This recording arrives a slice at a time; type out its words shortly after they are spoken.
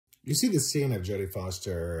You see the scene of Jodie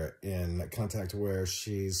Foster in Contact where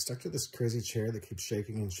she's stuck to this crazy chair that keeps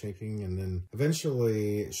shaking and shaking, and then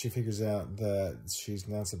eventually she figures out that she's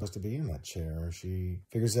not supposed to be in that chair. She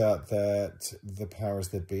figures out that the powers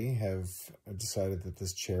that be have decided that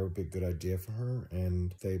this chair would be a good idea for her,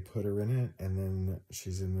 and they put her in it, and then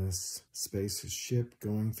she's in this spaceship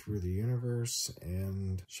going through the universe,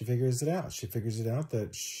 and she figures it out. She figures it out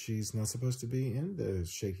that she's not supposed to be in the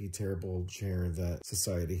shaky, terrible chair that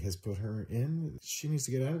society has put her in. She needs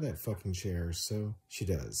to get out of that fucking chair, so she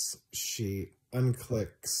does. She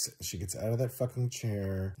unclicks, she gets out of that fucking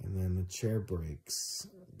chair, and then the chair breaks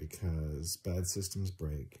because bad systems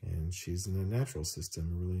break, and she's in a natural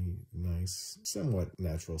system, a really nice, somewhat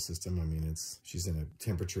natural system. I mean, she's in a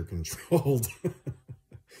temperature-controlled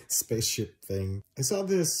spaceship thing. I saw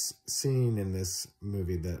this scene in this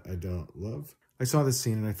movie that I don't love. I saw this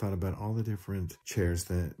scene and I thought about all the different chairs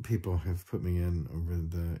that people have put me in over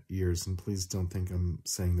the years. And please don't think I'm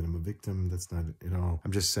saying that I'm a victim. That's not at all.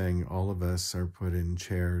 I'm just saying all of us are put in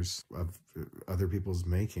chairs of other people's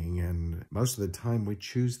making. And most of the time we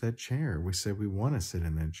choose that chair. We say we want to sit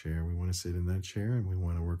in that chair. We want to sit in that chair and we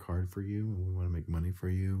want to work hard for you. And we want to make money for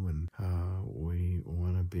you. And we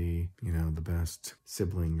want to be, you know, the best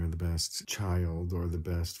sibling or the best child or the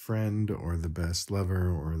best friend or the best lover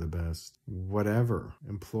or the best whatever,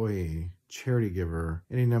 employee, charity giver,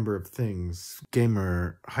 any number of things,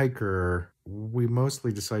 gamer, hiker. We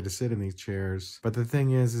mostly decide to sit in these chairs. But the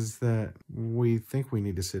thing is that we think we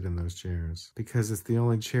need to sit in those chairs because it's the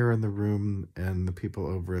only chair in the room and the people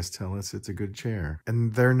over us tell us it's a good chair.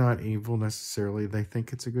 And they're not evil necessarily. They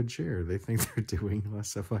think it's a good chair. They think they're doing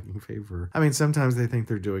us a fucking favor. I mean, sometimes they think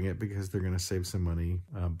they're doing it because they're going to save some money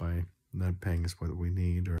by not paying us what we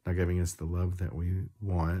need, or not giving us the love that we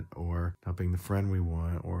want, or not being the friend we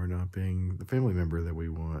want, or not being the family member that we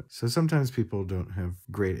want. So sometimes people don't have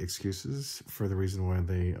great excuses for the reason why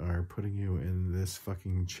they are putting you in this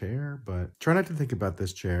fucking chair, but try not to think about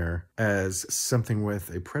this chair as something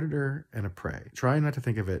with a predator and a prey. Try not to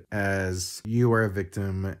think of it as you are a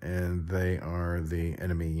victim and they are the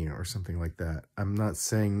enemy or something like that. I'm not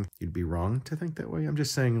saying you'd be wrong to think that way. I'm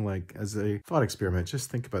just saying, like, as a thought experiment,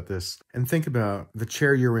 just think about this. And think about the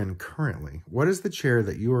chair you're in currently. What is the chair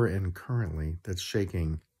that you are in currently that's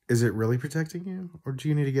shaking? Is it really protecting you? Or do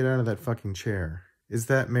you need to get out of that fucking chair? Is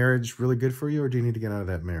that marriage really good for you, or do you need to get out of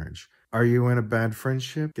that marriage? Are you in a bad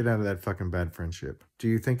friendship? Get out of that fucking bad friendship. Do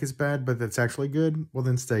you think it's bad, but that's actually good? Well,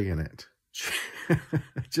 then stay in it. I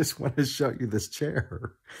just want to show you this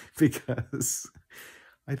chair because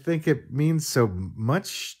I think it means so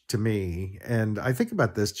much to me, and I think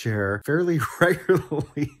about this chair fairly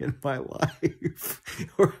regularly in my life,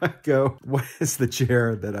 where I go, what is the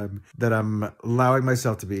chair that I'm allowing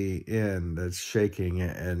myself to be in that's shaking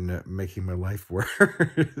and making my life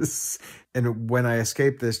worse? And when I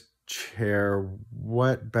escape this chair,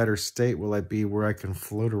 what better state will I be where I can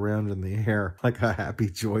float around in the air like a happy,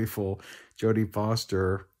 joyful Jodie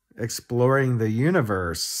Foster exploring the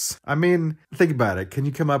universe? I mean, think about it. Can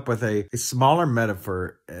you come up with a smaller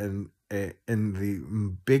metaphor in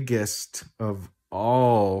the biggest of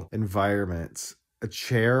all environments? A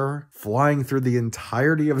chair flying through the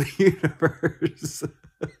entirety of the universe.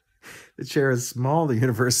 The chair is small, the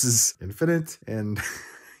universe is infinite, and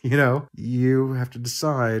you know, you have to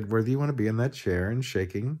decide whether you want to be in that chair and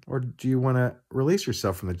shaking, or do you want to release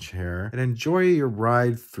yourself from the chair and enjoy your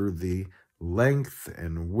ride through the length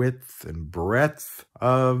and width and breadth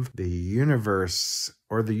of the universe,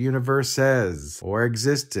 or the universes, or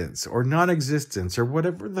existence, or non-existence, or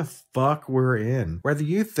whatever the fuck we're in. Whether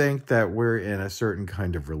you think that we're in a certain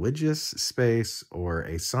kind of religious space, or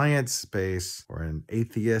a science space, or an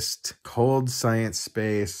atheist, cold science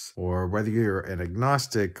space, or whether you're an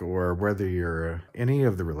agnostic, or whether you're any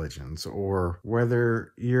of the religions, or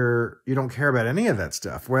whether you don't care about any of that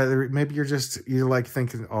stuff, whether maybe you like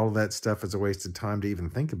thinking all that stuff is a waste of time to even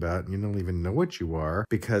think about, and you don't even know what you are,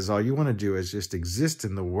 because all you want to do is just exist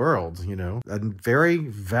in the world, you know. A very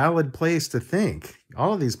valid place to think.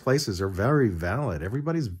 All of these places are very valid.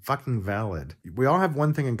 Everybody's fucking valid. We all have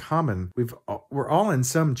one thing in common. We're all in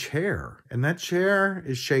some chair, and that chair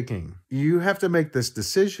is shaking. You have to make this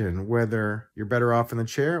decision whether you're better off in the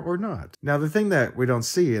chair or not. Now, the thing that we don't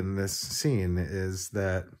see in this scene is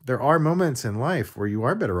that there are moments in life where you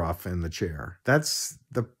are better off in the chair. That's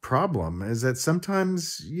the problem, is that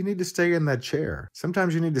sometimes you need to stay in that chair.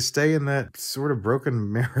 Sometimes you need to stay in that sort of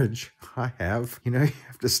broken marriage I have. You know, you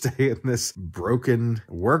have to stay in this broken fucking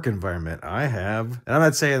work environment. I have. And I'm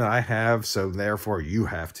not saying that I have, so therefore you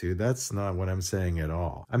have to. That's not what I'm saying at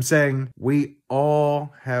all. I'm saying we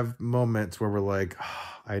all have moments where we're like,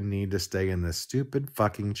 oh, I need to stay in this stupid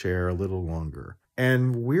fucking chair a little longer.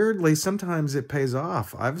 And weirdly, sometimes it pays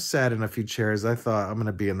off. I've sat in a few chairs. I thought I'm going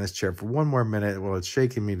to be in this chair for one more minute. Well, it's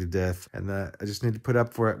shaking me to death. And I just need to put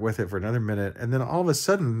up with it for another minute. And then all of a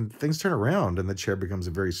sudden, things turn around and the chair becomes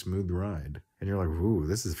a very smooth ride. And you're like, ooh,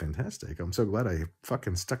 this is fantastic. I'm so glad I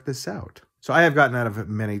fucking stuck this out. So I have gotten out of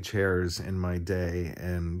many chairs in my day,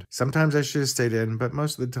 and sometimes I should have stayed in, but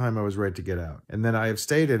most of the time I was ready to get out. And then I have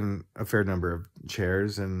stayed in a fair number of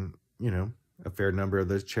chairs, and, you know, a fair number of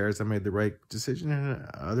those chairs I made the right decision, and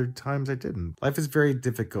other times I didn't. Life is very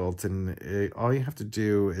difficult, and all you have to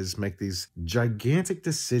do is make these gigantic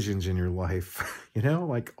decisions in your life, you know,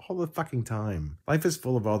 like all the fucking time. Life is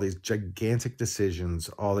full of all these gigantic decisions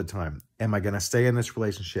all the time. Am I going to stay in this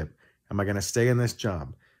relationship? Am I going to stay in this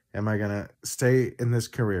job? Am I going to stay in this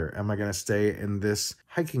career? Am I going to stay in this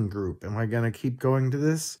hiking group? Am I going to keep going to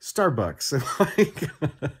this Starbucks? Am I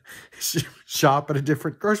going to shop at a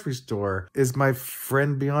different grocery store? Is my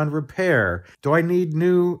friend beyond repair? Do I need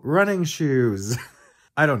new running shoes?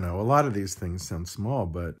 I don't know. A lot of these things sound small,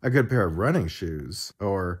 but a good pair of running shoes,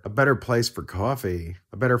 or a better place for coffee,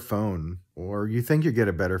 a better phone, or you think you get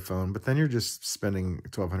a better phone, but then you're just spending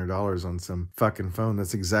 $1,200 on some fucking phone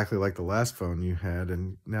that's exactly like the last phone you had,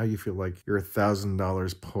 and now you feel like you're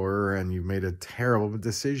 $1,000 poorer and you made a terrible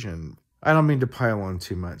decision. I don't mean to pile on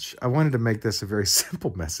too much. I wanted to make this a very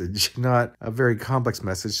simple message, not a very complex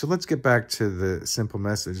message. So let's get back to the simple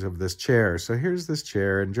message of this chair. So here's this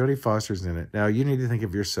chair, and Jodie Foster's in it. Now, you need to think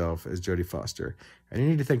of yourself as Jodie Foster. And you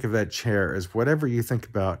need to think of that chair as whatever you think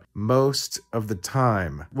about most of the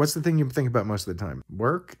time. What's the thing you think about most of the time?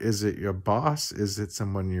 Work? Is it your boss? Is it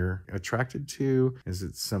someone you're attracted to? Is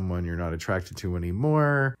it someone you're not attracted to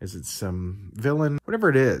anymore? Is it some villain? Whatever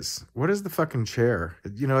it is, what is the fucking chair?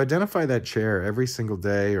 You know, identify that chair every single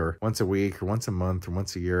day, or once a week, or once a month, or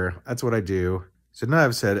once a year. That's what I do. So now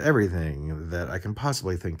I've said everything that I can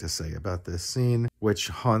possibly think to say about this scene, which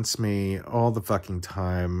haunts me all the fucking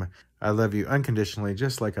time. I love you unconditionally,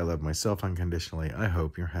 just like I love myself unconditionally. I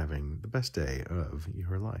hope you're having the best day of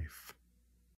your life.